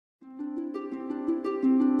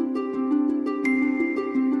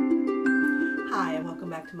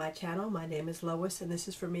to my channel. My name is Lois and this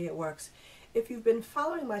is For Me It Works. If you've been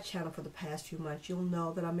following my channel for the past few months, you'll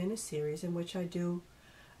know that I'm in a series in which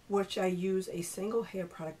I use a single hair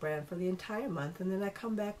product brand for the entire month, and then I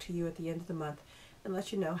come back to you at the end of the month and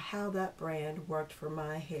let you know how that brand worked for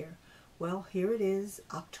my hair. Well, here it is,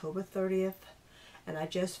 October 30th, and I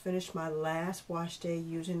just finished my last wash day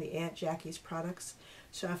using the Aunt Jackie's products.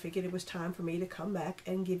 So I figured it was time for me to come back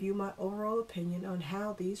and give you my overall opinion on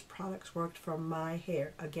how these products worked for my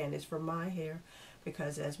hair. Again, it's for my hair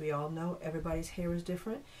because, as we all know, everybody's hair is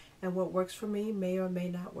different, and what works for me may or may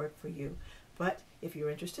not work for you. But if you're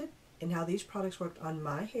interested in how these products worked on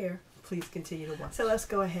my hair, please continue to watch. So let's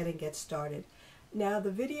go ahead and get started. Now,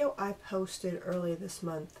 the video I posted earlier this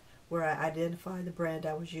month where I identified the brand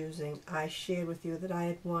I was using, I shared with you that I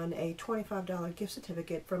had won a $25 gift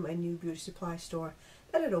certificate from a new beauty supply store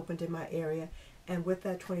that had opened in my area, and with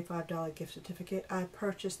that $25 gift certificate I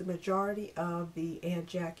purchased the majority of the Aunt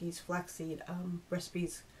Jackie's flaxseed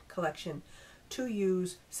recipes collection to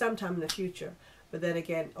use sometime in the future. But then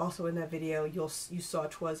again, also in that video you saw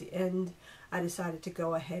towards the end, I decided to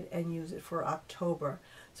go ahead and use it for October.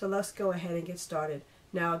 So let's go ahead and get started.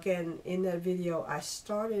 Now again, in that video I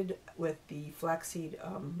started with the flaxseed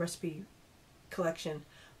recipe collection,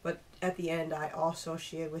 but at the end I also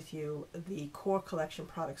shared with you the core collection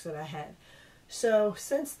products that I had. So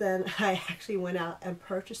since then I actually went out and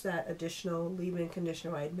purchased that additional leave-in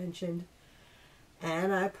conditioner I had mentioned,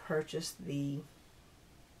 and I purchased the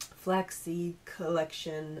flaxseed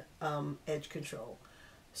collection edge control.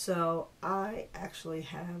 So I actually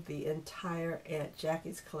have the entire Aunt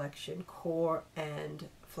Jackie's collection, core and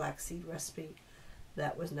flaxseed recipe.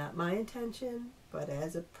 That was not my intention, but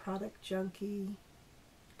as a product junkie,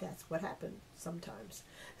 that's what happened sometimes.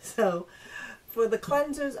 So for the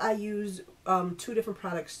cleansers, I use two different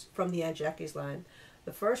products from the Aunt Jackie's line.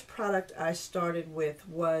 The first product I started with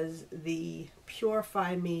was the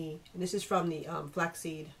Purify Me, and this is from the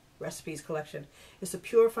flaxseed recipes collection. It's the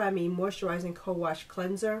Purify Me Moisturizing Co-Wash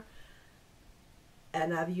Cleanser,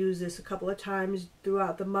 and I've used this a couple of times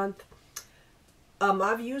throughout the month.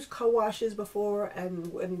 I've used co-washes before,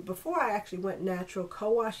 and before I actually went natural,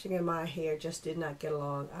 co-washing in my hair just did not get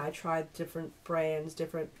along. I tried different brands,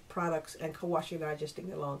 different products, and co-washing I just didn't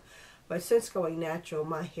get along. But since going natural,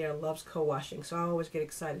 my hair loves co-washing, so I always get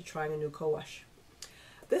excited trying a new co-wash.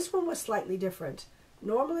 This one was slightly different.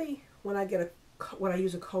 Normally, when I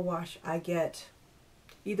use a co-wash, I get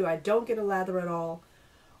either I don't get a lather at all,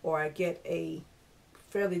 or I get a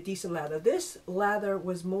fairly decent lather. This lather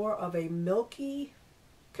was more of a milky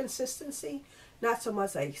consistency, not so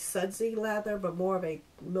much a sudsy lather, but more of a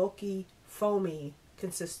milky, foamy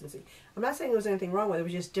consistency. I'm not saying there was anything wrong with it, it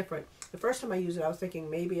was just different. The first time I used it, I was thinking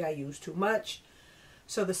maybe I used too much.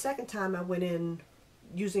 So the second time I went in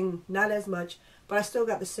using not as much, but I still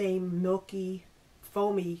got the same milky,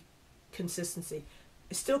 foamy consistency.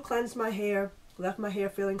 It still cleansed my hair, left my hair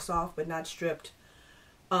feeling soft but not stripped.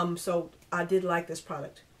 So I did like this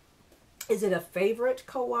product. Is it a favorite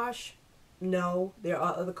co-wash? No, there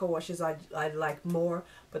are other co-washes I like more,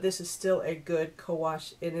 but this is still a good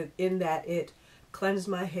co-wash in that it cleansed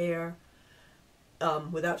my hair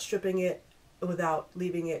without stripping it, without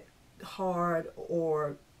leaving it hard,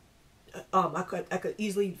 or I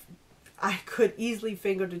could easily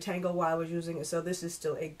finger detangle while I was using it. So this is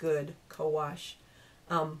still a good co-wash,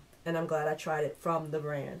 and I'm glad I tried it from the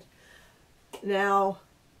brand. Now,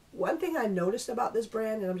 one thing I noticed about this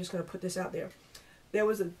brand, and I'm just going to put this out there, there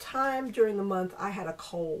was a time during the month I had a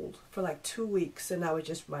cold for like 2 weeks, and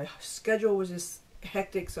my schedule was just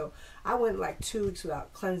hectic, so I went like 2 weeks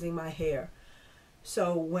without cleansing my hair.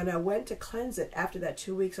 So when I went to cleanse it after that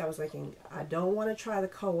 2 weeks, I was thinking, I don't want to try the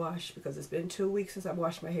co-wash because it's been 2 weeks since I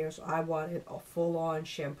washed my hair, so I wanted a full-on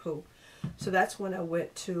shampoo. So that's when I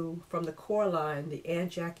went to, from the core line, the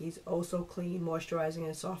Aunt Jackie's Oh So Clean Moisturizing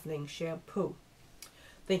and Softening Shampoo,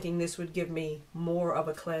 thinking this would give me more of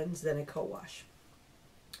a cleanse than a co-wash,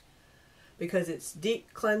 because it's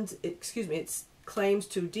it claims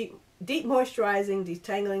to deep moisturizing,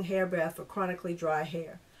 detangling hair bath for chronically dry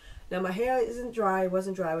hair. Now my hair isn't dry, it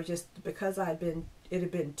wasn't dry, it was just because it had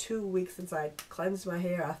been 2 weeks since I cleansed my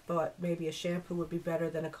hair, I thought maybe a shampoo would be better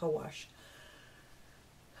than a co-wash.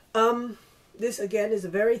 This again is a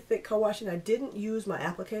very thick co-wash, and I didn't use my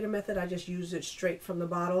applicator method, I just used it straight from the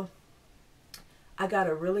bottle. I got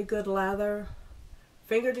a really good lather.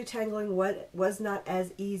 Finger detangling was not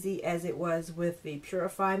as easy as it was with the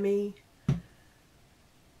Purify Me.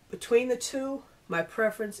 Between the two, my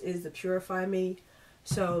preference is the Purify Me.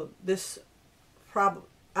 So this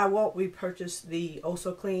I won't repurchase the Oh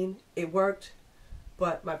So Clean. It worked,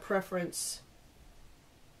 but my preference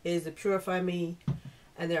is the Purify Me.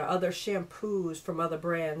 and there are other shampoos from other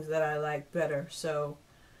brands that I like better, so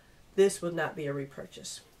this would not be a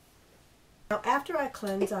repurchase. Now after I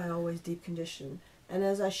cleanse, I always deep condition, and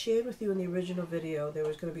as I shared with you in the original video, there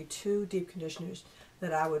was going to be 2 deep conditioners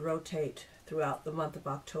that I would rotate throughout the month of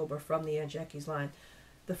October from the Aunt Jackie's line.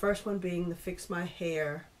 The first one being the Fix My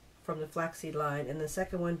Hair from the Flaxseed line, and the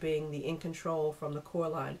second one being the In Control from the Core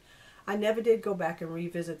line. I never did go back and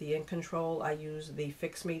revisit the In Control. I used the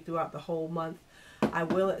Fix Me throughout the whole month. I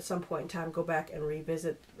will at some point in time go back and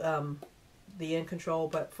revisit the In Control,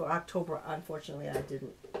 but for October, unfortunately, I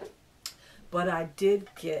didn't. But I did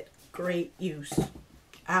get great use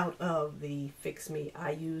out of the Fix Me.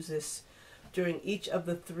 I use this during each of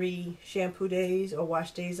the 3 shampoo days or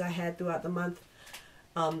wash days I had throughout the month.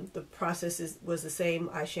 The process was the same.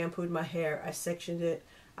 I shampooed my hair, I sectioned it,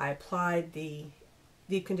 I applied the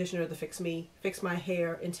deep conditioner, the Fix My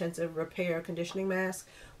Hair Intensive Repair Conditioning Mask,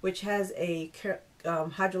 which has a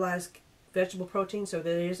hydrolyzed vegetable protein, so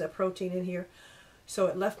there is a protein in here. So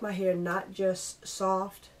it left my hair not just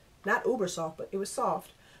soft, not uber soft, but it was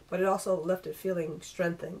soft, but it also left it feeling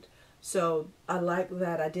strengthened. So I like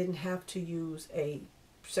that I didn't have to use a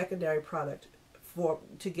secondary product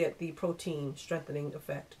to get the protein strengthening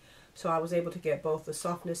effect. So I was able to get both the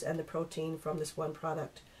softness and the protein from this one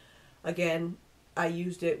product. Again, I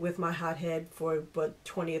used it with my hot head for about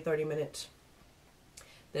 20 or 30 minutes,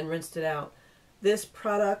 then rinsed it out. This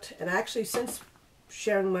product, and actually since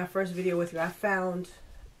sharing my first video with you, I found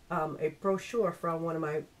a brochure from one of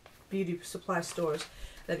my beauty supply stores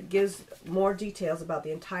that gives more details about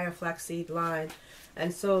the entire flaxseed line.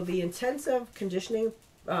 And so the intensive conditioning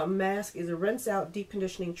mask is a rinse out deep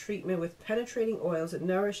conditioning treatment with penetrating oils that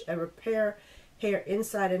nourish and repair hair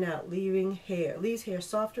inside and out, leaves hair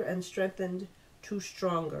softer and strengthened to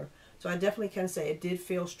stronger. So I definitely can say it did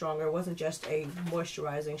feel stronger. It wasn't just a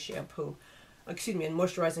moisturizing shampoo, excuse me, a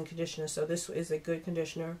moisturizing conditioner. So this is a good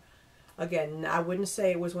conditioner. Again, I wouldn't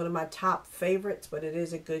say it was one of my top favorites, but it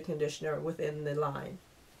is a good conditioner within the line.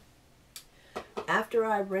 After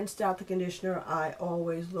I rinsed out the conditioner, I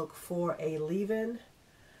always look for a leave-in.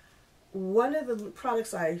 One of the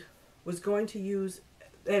products I was going to use,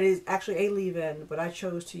 that is actually a leave-in, but I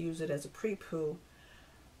chose to use it as a pre-poo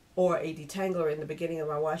or a detangler in the beginning of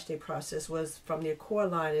my wash day process, was from the Core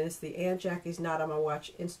line, and it's the Aunt Jackie's Not On My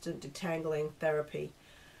Watch Instant Detangling Therapy.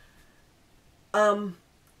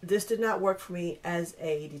 This did not work for me as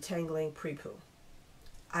a detangling pre-poo.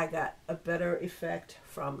 I got a better effect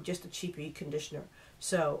from just a cheapy conditioner,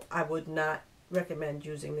 so I would not recommend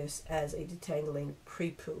using this as a detangling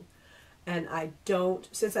pre-poo. And I don't,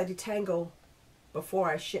 since I detangle before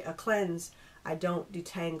I cleanse, I don't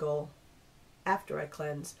detangle after I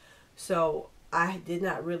cleanse. So I did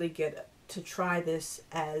not really get to try this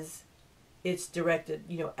as it's directed,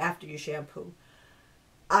 you know, after you shampoo.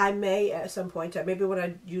 I may at some point, maybe when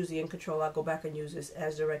I use the In Control, I'll go back and use this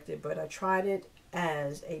as directed, but I tried it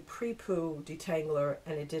as a pre-poo detangler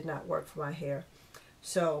and it did not work for my hair.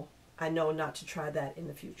 So I know not to try that in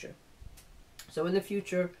the future. So in the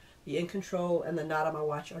future, the In Control and the Not On My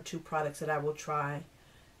Watch are 2 products that I will try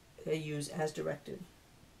to use as directed.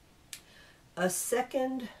 A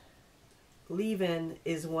second leave-in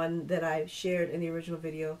is one that I shared in the original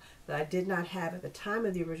video that I did not have at the time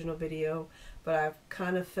of the original video, but I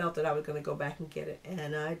kind of felt that I was going to go back and get it,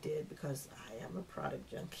 and I did because I am a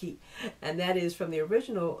product junkie. And that is from the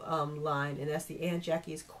original line, and that's the Aunt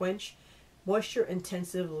Jackie's Quench Moisture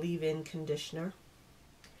Intensive Leave-In Conditioner.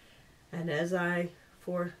 And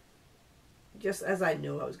just as I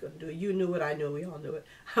knew I was going to do it. You knew it, I knew, we all knew it.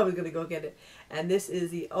 I was going to go get it. And this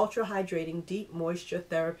is the Ultra Hydrating Deep Moisture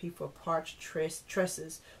Therapy for Parched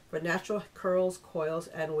Tresses for natural curls, coils,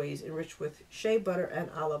 and waves, enriched with shea butter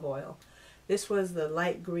and olive oil. This was the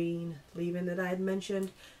light green leave-in that I had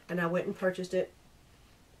mentioned, and I went and purchased it.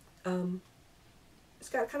 It's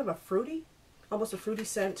got kind of a fruity, almost a fruity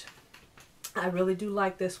scent. I really do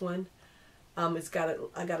like this one. I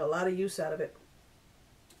got a lot of use out of it.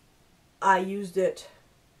 I used it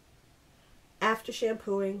after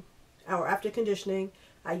shampooing or after conditioning.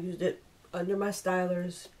 I used it under my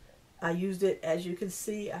stylers. I used it, as you can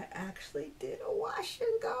see, I actually did a wash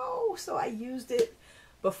and go. So I used it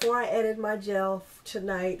before I added my gel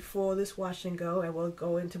tonight for this wash and go, and we'll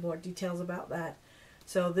go into more details about that.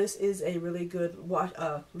 So this is a really good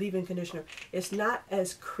leave-in conditioner. It's not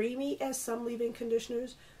as creamy as some leave-in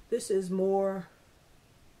conditioners. This is more,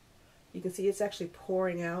 you can see it's actually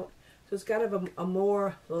pouring out. So it's kind of a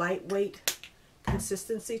more lightweight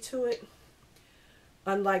consistency to it.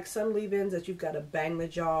 Unlike some leave-ins that you've got to bang the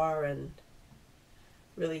jar and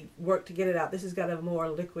really work to get it out. This has got a more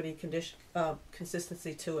liquidy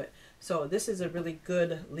consistency to it. So this is a really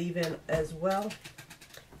good leave-in as well.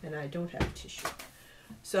 And I don't have tissue.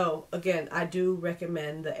 So again, I do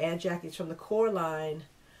recommend the Aunt Jackie's from the Core line,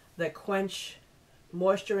 the Quench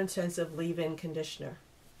Moisture Intensive Leave-In Conditioner.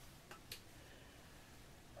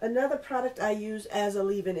 Another product I use as a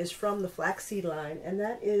leave-in is from the Flaxseed line, and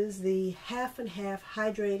that is the Half and Half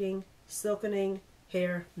Hydrating Silkening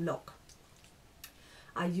Hair Milk.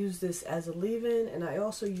 I use this as a leave-in, and I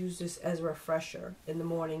also use this as a refresher in the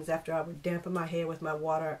mornings after I would dampen my hair with my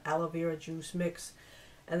water aloe vera juice mix.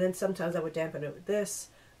 And then sometimes I would dampen it with this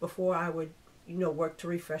before I would, work to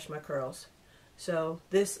refresh my curls. So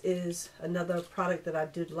this is another product that I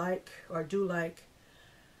do like.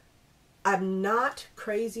 I'm not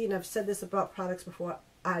crazy, and I've said this about products before,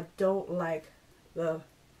 I don't like the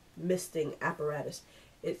misting apparatus.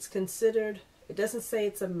 It's considered, it doesn't say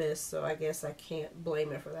it's a mist, so I guess I can't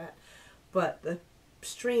blame it for that. But the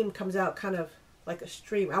stream comes out kind of like a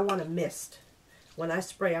stream. I want a mist. When I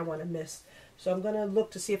spray, I want a mist. So I'm going to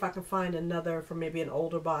look to see if I can find another from maybe an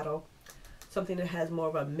older bottle, something that has more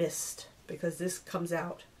of a mist, because this comes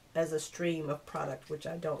out as a stream of product, which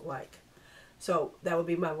I don't like. So that would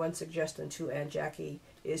be my one suggestion to Aunt Jackie,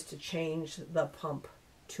 is to change the pump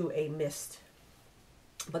to a mist.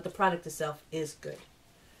 But the product itself is good.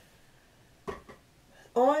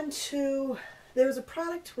 There was a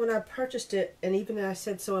product when I purchased it, and even I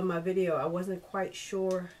said so in my video, I wasn't quite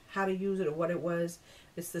sure how to use it or what it was.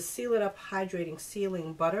 It's the Seal It Up Hydrating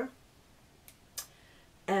Sealing Butter.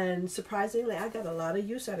 And surprisingly, I got a lot of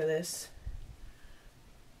use out of this.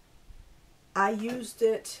 I used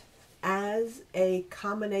it as a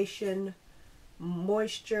combination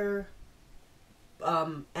moisture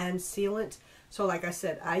and sealant. So like I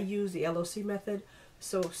said, I use the LOC method.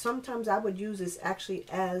 So sometimes I would use this actually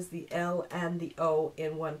as the L and the O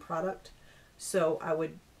in one product. So I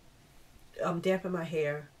would dampen my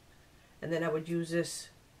hair, and then I would use this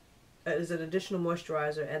as an additional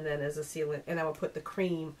moisturizer and then as a sealant, and I would put the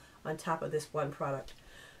cream on top of this one product.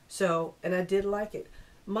 So, and I did like it.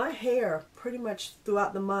 My hair pretty much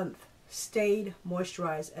throughout the month stayed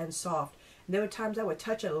moisturized and soft. And there were times I would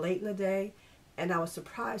touch it late in the day, and I was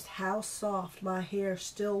surprised how soft my hair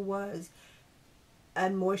still was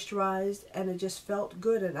and moisturized, and it just felt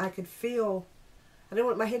good. And I could feel,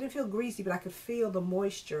 my hair didn't feel greasy, but I could feel the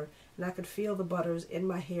moisture, and I could feel the butters in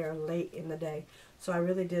my hair late in the day. So I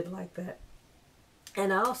really did like that.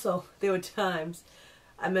 And also, there were times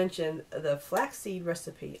I mentioned the flaxseed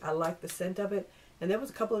recipe. I liked the scent of it. And there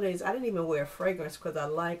was a couple of days I didn't even wear fragrance because I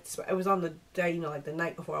liked, it was on the day, like the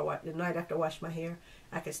night before the night after I washed my hair.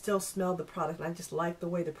 I could still smell the product, and I just liked the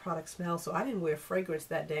way the product smelled. So I didn't wear fragrance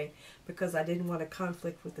that day because I didn't want to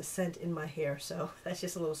conflict with the scent in my hair. So that's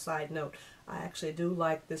just a little side note. I actually do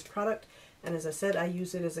like this product. And as I said, I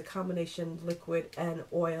use it as a combination liquid and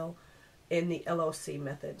oil in the LOC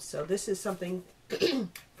method. So this is something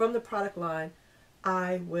from the product line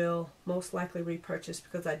I will most likely repurchase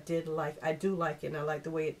because I do like it, and I like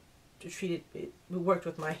the way it worked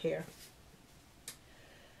with my hair.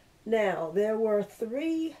 Now, there were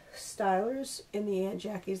 3 stylers in the Aunt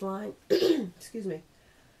Jackie's line. Excuse me.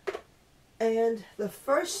 And the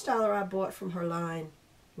first styler I bought from her line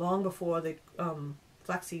long before the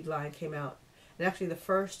flaxseed line came out, and actually the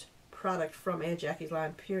first product from Aunt Jackie's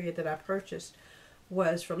line, period, that I purchased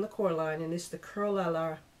was from the Core line, and it's the Curl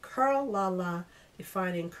La La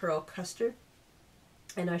Defining Curl Custard.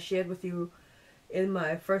 And I shared with you in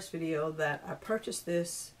my first video that I purchased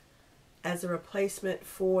this as a replacement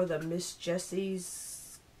for the Miss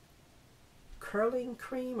Jessie's curling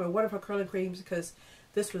cream, or one of her curling creams, because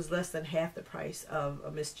this was less than half the price of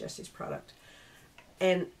a Miss Jessie's product.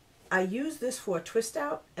 And I used this for a twist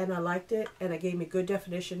out, and I liked it, and it gave me good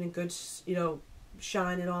definition and good,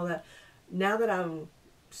 shine and all that. Now that I'm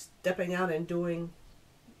stepping out and doing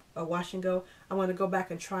a wash and go, I want to go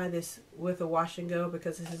back and try this with a wash and go,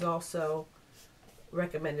 because this is also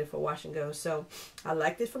recommended for wash and go. So I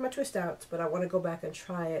like this for my twist outs, but I want to go back and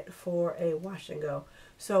try it for a wash and go.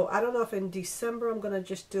 So I don't know if in December I'm going to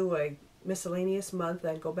just do a miscellaneous month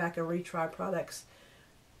and go back and retry products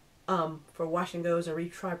for wash and goes, and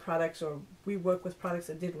retry products or rework with products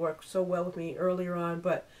that did work so well with me earlier on.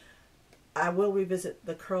 But I will revisit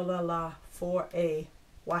the Curl La La for a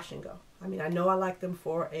wash and go. I mean, I know I like them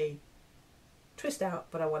for a twist out,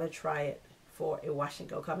 but I want to try it for a wash and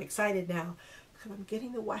go. I'm excited now because I'm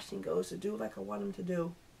getting the wash and goes to do like I want them to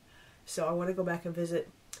do. So I want to go back and visit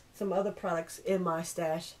some other products in my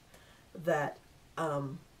stash that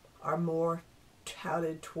are more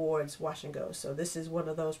touted towards wash and go. So this is one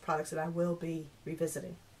of those products that I will be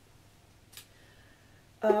revisiting.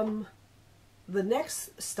 The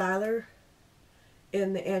next styler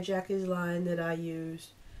in the Aunt Jackie's line that I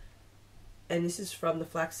use, and this is from the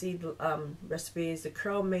flaxseed recipes, the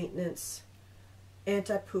Curl Maintenance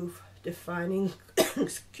Anti-Poof Defining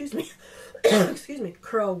excuse me excuse me,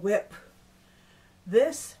 Curl Whip.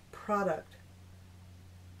 This product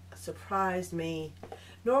surprised me.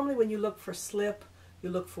 Normally when you look for slip, you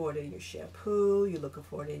look for it in your shampoo, you look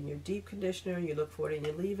for it in your deep conditioner, you look for it in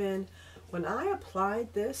your leave-in. When I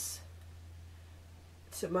applied this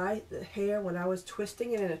to my hair, when I was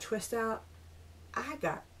twisting it in a twist out, I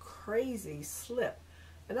got crazy slip.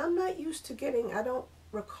 And I'm not used to getting, I don't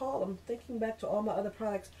recall, I'm thinking back to all my other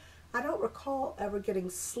products, I don't recall ever getting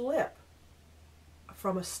slip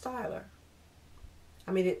from a styler.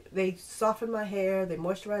 I mean, they softened my hair, they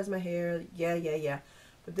moisturized my hair, yeah.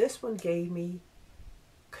 But this one gave me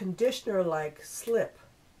conditioner-like slip.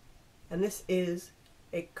 And this is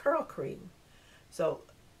a curl cream. So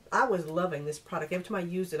I was loving this product. Every time I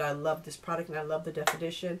used it, I loved this product and I loved the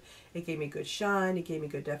definition. It gave me good shine, it gave me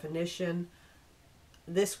good definition.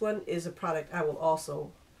 This one is a product I will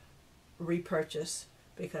also repurchase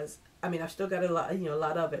because, I mean, I've still got a lot, a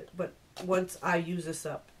lot of it, but once I use this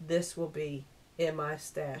up, this will be in my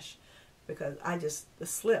stash because the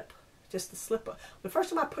slip. The first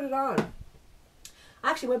time I put it on,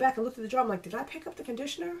 I actually went back and looked at the jar. I'm like, did I pick up the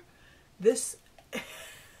conditioner? It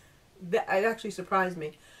actually surprised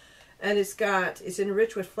me. And it's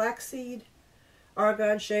enriched with flaxseed,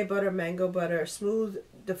 argan, shea butter, mango butter, smooth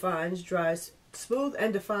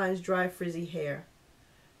and defines dry frizzy hair.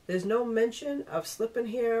 There's no mention of slip in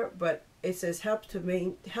here, but it says help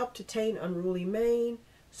to tame unruly mane,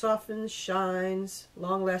 softens, shines,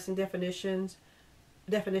 long-lasting definition.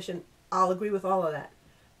 I'll agree with all of that.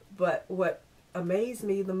 But what amazed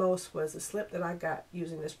me the most was the slip that I got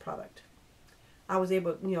using this product. I was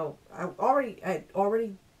able, I had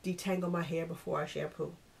already detangled my hair before I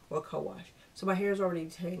shampoo or co-wash. So my hair is already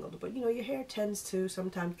detangled. But your hair tends to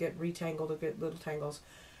sometimes get retangled or get little tangles.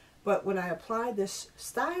 But when I applied this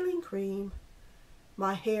styling cream,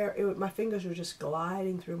 my fingers were just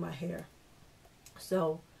gliding through my hair.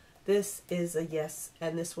 So this is a yes,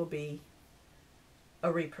 and this will be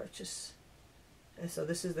a repurchase. And so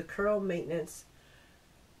this is the Curl Maintenance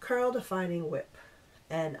Curl Defining Whip.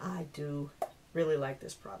 And I do really like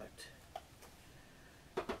this product.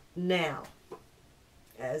 Now,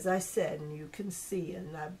 as I said, and you can see,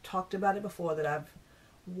 and I've talked about it before, that I've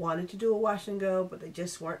wanted to do a wash and go, but they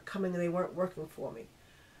just weren't coming and they weren't working for me.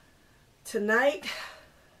 Tonight,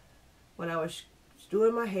 when I was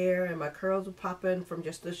doing my hair and my curls were popping from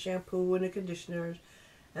just the shampoo and the conditioners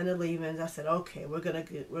and the leave-ins, I said, okay, we're gonna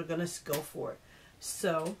go for it.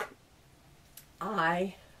 So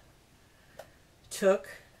I took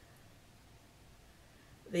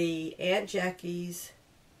the Aunt Jackie's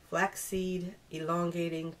Flaxseed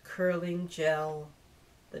Elongating Curling Gel,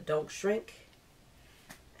 the Don't Shrink,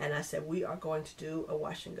 and I said, we are going to do a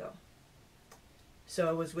wash and go. So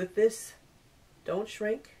it was with this Don't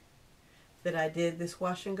Shrink that I did this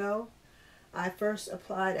wash and go. I first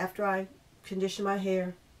applied, after I conditioned my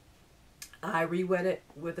hair, I re-wet it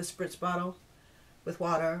with a spritz bottle with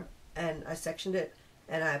water, and I sectioned it,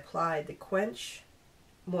 and I applied the Quench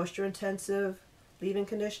Moisture Intensive leave-in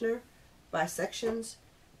conditioner by sections,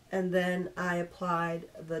 and then I applied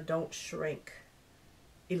the Don't Shrink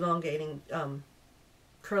Elongating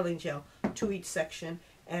Curling Gel to each section.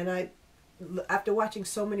 And after watching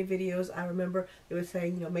so many videos, I remember they were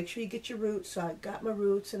saying, make sure you get your roots. So I got my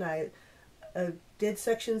roots, and I did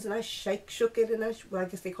sections, and I shook it, and I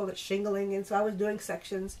guess they call it shingling, and so I was doing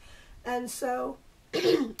sections. And so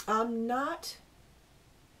I'm not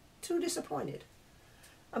too disappointed.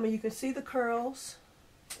 I mean, you can see the curls.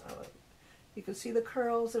 You can see the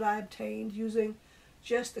curls that I obtained using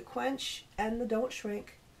just the Quench and the Don't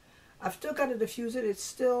Shrink. I've still got to diffuse it. It's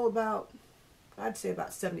still about, I'd say about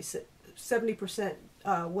 70%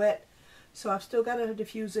 wet. So I've still got to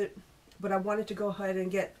diffuse it. But I wanted to go ahead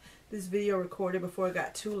and get this video recorded before it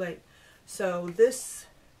got too late. So this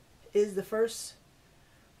is the first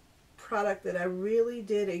product that I really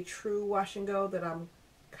did a true wash and go that I'm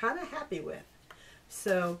kind of happy with.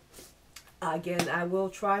 So again, I will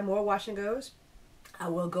try more wash and goes. I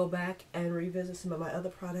will go back and revisit some of my other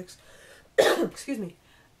products excuse me,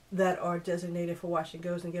 that are designated for wash and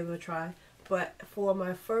goes and give them a try. But for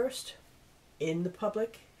my first in the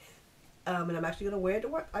public, and I'm actually going to wear it to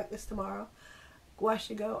work like this tomorrow, wash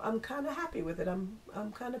and go, I'm kind of happy with it. I'm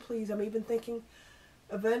kind of pleased. I'm even thinking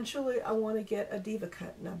eventually I want to get a diva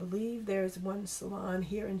cut, and I believe there's one salon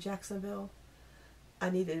here in Jacksonville. I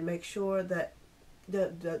needed to make sure that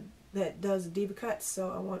the that does diva cuts,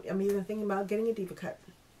 so I'm even thinking about getting a diva cut.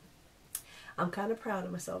 I'm kind of proud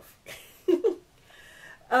of myself.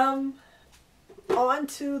 On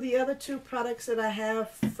to the other two products that I have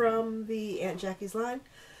from the Aunt Jackie's line.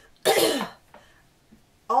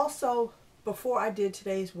 Also, before I did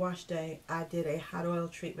today's wash day, I did a hot oil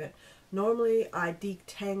treatment. Normally, I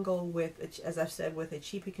detangle with, as I've said, with a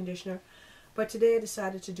cheapy conditioner. But today I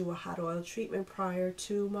decided to do a hot oil treatment prior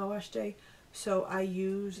to my wash day. So I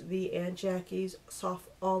use the Aunt Jackie's Soft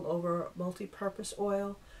All Over Multi-Purpose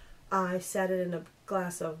Oil. I set it in a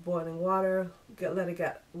glass of boiling water, let it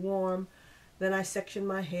get warm. Then I sectioned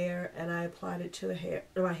my hair and I applied it to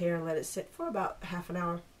my hair and let it sit for about half an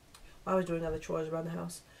hour while I was doing other chores around the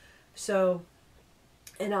house. So,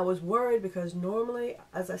 and I was worried because normally,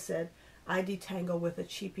 as I said, I detangle with a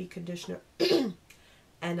cheapy conditioner.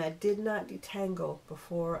 And I did not detangle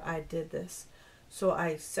before I did this. So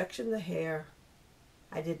I sectioned the hair.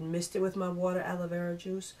 I didn't mist it with my water aloe vera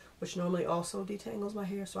juice, which normally also detangles my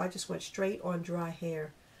hair. So I just went straight on dry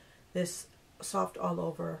hair, this Soft All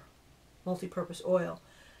Over Multi-Purpose Oil.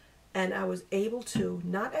 And I was able to,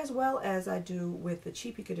 not as well as I do with the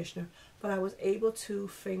cheapy conditioner, but I was able to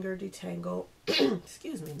finger detangle.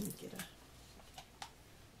 Excuse me, let me get a...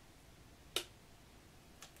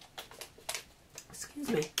 Excuse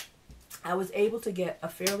me. I was able to get a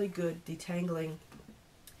fairly good detangling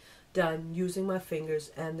done using my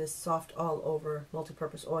fingers and this Soft All Over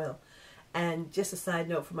Multi-Purpose Oil. And just a side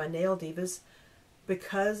note for my nail divas,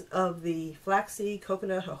 because of the flaxseed,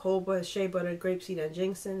 coconut, jojoba, shea butter, grapeseed,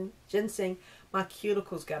 and ginseng, my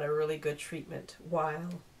cuticles got a really good treatment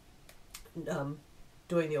while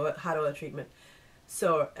doing the hot oil treatment.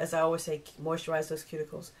 So, as I always say, moisturize those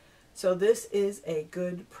cuticles. So this is a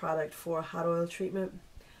good product for hot oil treatment.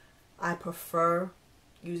 I prefer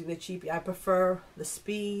using the cheapy. I prefer the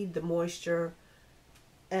speed, the moisture,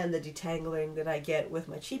 and the detangling that I get with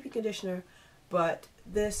my cheapy conditioner. But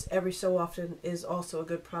this, every so often, is also a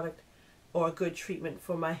good product or a good treatment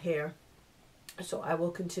for my hair. So I will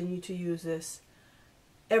continue to use this.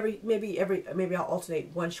 Maybe I'll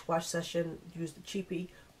alternate one wash session, use the cheapy,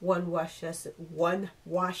 one wash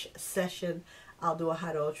session, I'll do a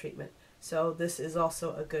hot oil treatment. So this is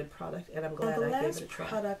also a good product, and I'm glad I gave it a try.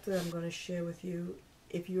 The last product that I'm going to share with you,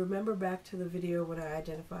 if you remember back to the video when I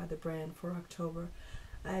identified the brand for October,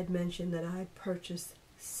 I had mentioned that I purchased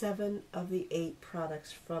 7 of the 8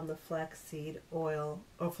 products from the flaxseed oil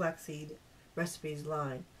or flaxseed recipes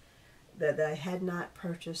line. That I had not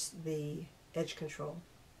purchased the edge control.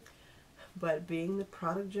 But being the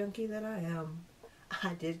product junkie that I am,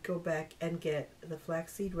 I did go back and get the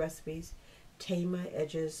flaxseed recipes Tame My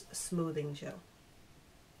Edges smoothing gel.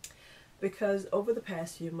 Because over the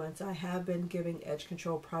past few months I have been giving edge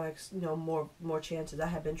control products, more chances. I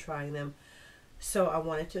have been trying them. So I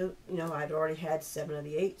wanted to, I'd already had 7 of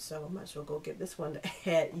the 8, so I might as well go get this one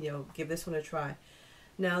give this one a try.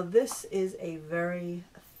 Now this is a very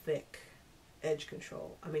thick edge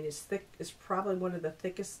control. I mean, it's thick. It's probably one of the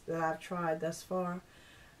thickest that I've tried thus far.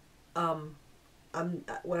 When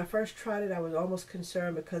I first tried it, I was almost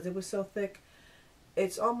concerned because it was so thick.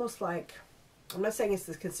 It's almost like, I'm not saying it's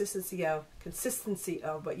the consistency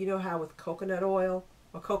of, but you know how with coconut oil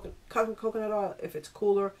or coconut oil, if it's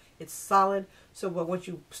cooler, it's solid. So but once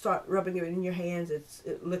you start rubbing it in your hands,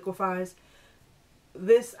 it liquefies.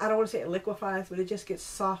 This, I don't want to say it liquefies, but it just gets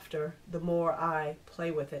softer the more I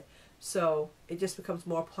play with it. So it just becomes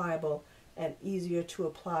more pliable and easier to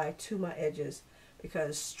apply to my edges,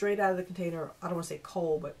 because straight out of the container, I don't want to say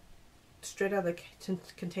cold, but straight out of the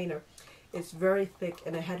container, it's very thick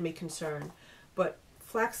and it had me concerned. But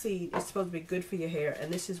flaxseed is supposed to be good for your hair,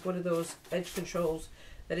 and this is one of those edge controls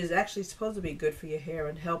that is actually supposed to be good for your hair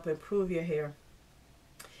and help improve your hair.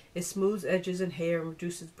 It smooths edges and hair and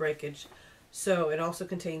reduces breakage. So it also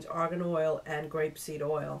contains argan oil and grapeseed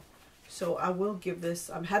oil. So I will give this,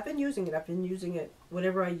 I have been using it. I've been using it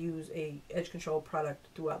whenever I use a edge control product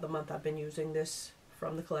throughout the month. I've been using this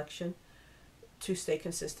from the collection to stay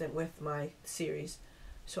consistent with my series.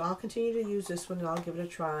 So I'll continue to use this one and I'll give it a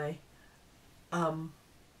try.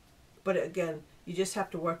 But again, you just have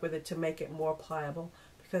to work with it to make it more pliable,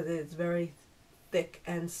 because it's very thick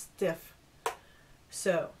and stiff.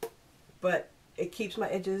 So, but it keeps my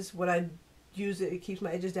edges, when I use it, it keeps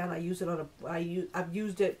my edges down. I use it on I've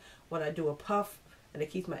used it when I do a puff, and it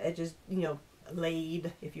keeps my edges,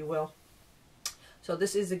 laid, if you will. So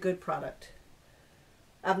this is a good product.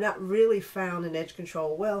 I've not really found an edge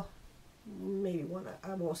control, well, maybe one,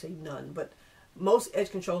 I won't say none, but most edge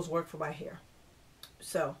controls work for my hair.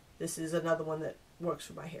 So this is another one that works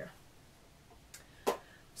for my hair.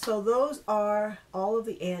 So those are all of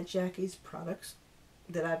the Aunt Jackie's products.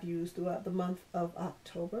 that I've used throughout the month of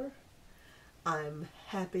October. I'm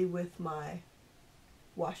happy with my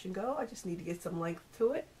wash and go. I just need to get some length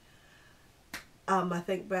to it. I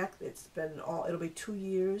think back, it'll be 2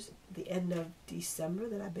 years, the end of December,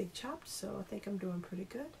 that I big chopped, so I think I'm doing pretty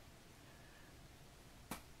good.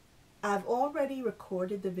 I've already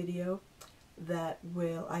recorded the video that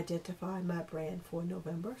will identify my brand for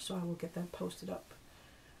November, so I will get that posted up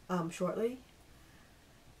shortly.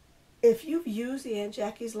 If you've used the Aunt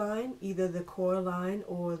Jackie's line, either the core line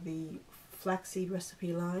or the flaxseed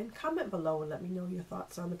recipe line, comment below and let me know your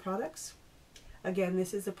thoughts on the products. Again,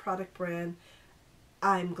 this is a product brand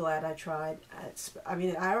I'm glad I tried. I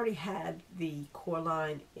mean, I already had the core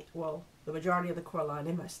line, well, the majority of the core line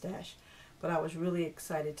in my stash, but I was really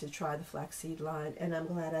excited to try the flaxseed line, and I'm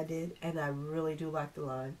glad I did, and I really do like the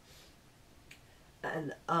line.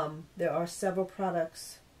 And there are several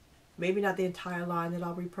products, maybe not the entire line that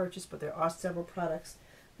I'll repurchase, but there are several products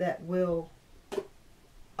that will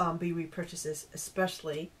be repurchases,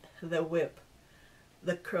 especially the whip,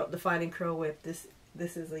 the fine and curl whip. This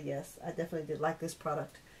is a yes. I definitely did like this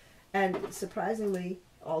product. And surprisingly,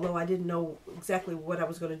 although I didn't know exactly what I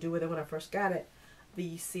was going to do with it when I first got it,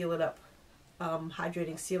 the Seal It Up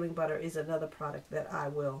hydrating sealing butter is another product that I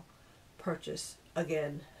will purchase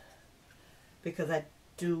again, because I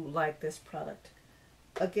do like this product.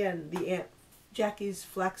 Again, the Aunt Jackie's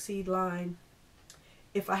flaxseed line,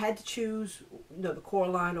 if I had to choose, the core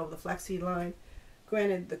line over the flaxseed line,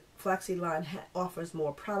 granted the flaxseed line offers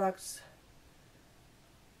more products,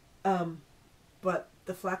 but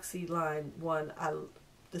the flaxseed line one,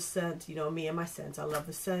 the scent, me and my scents, I love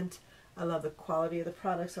the scent. I love the quality of the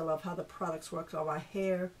products. I love how the products work on my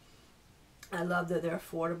hair. I love that they're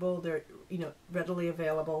affordable. They're, readily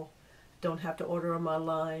available. Don't have to order them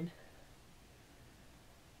online.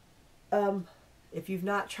 If you've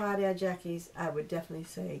not tried Aunt Jackie's, I would definitely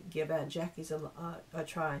say give Aunt Jackie's a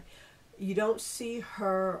try. You don't see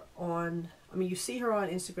her on, you see her on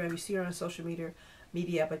Instagram, you see her on social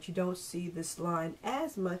media, but you don't see this line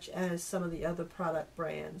as much as some of the other product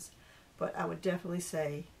brands. But I would definitely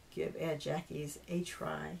say give Aunt Jackie's a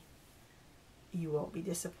try. You won't be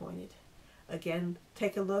disappointed. Again,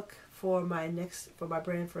 take a look for my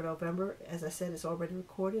brand for November. As I said, it's already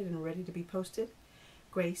recorded and ready to be posted.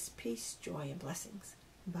 Grace, peace, joy, and blessings.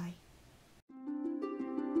 Bye.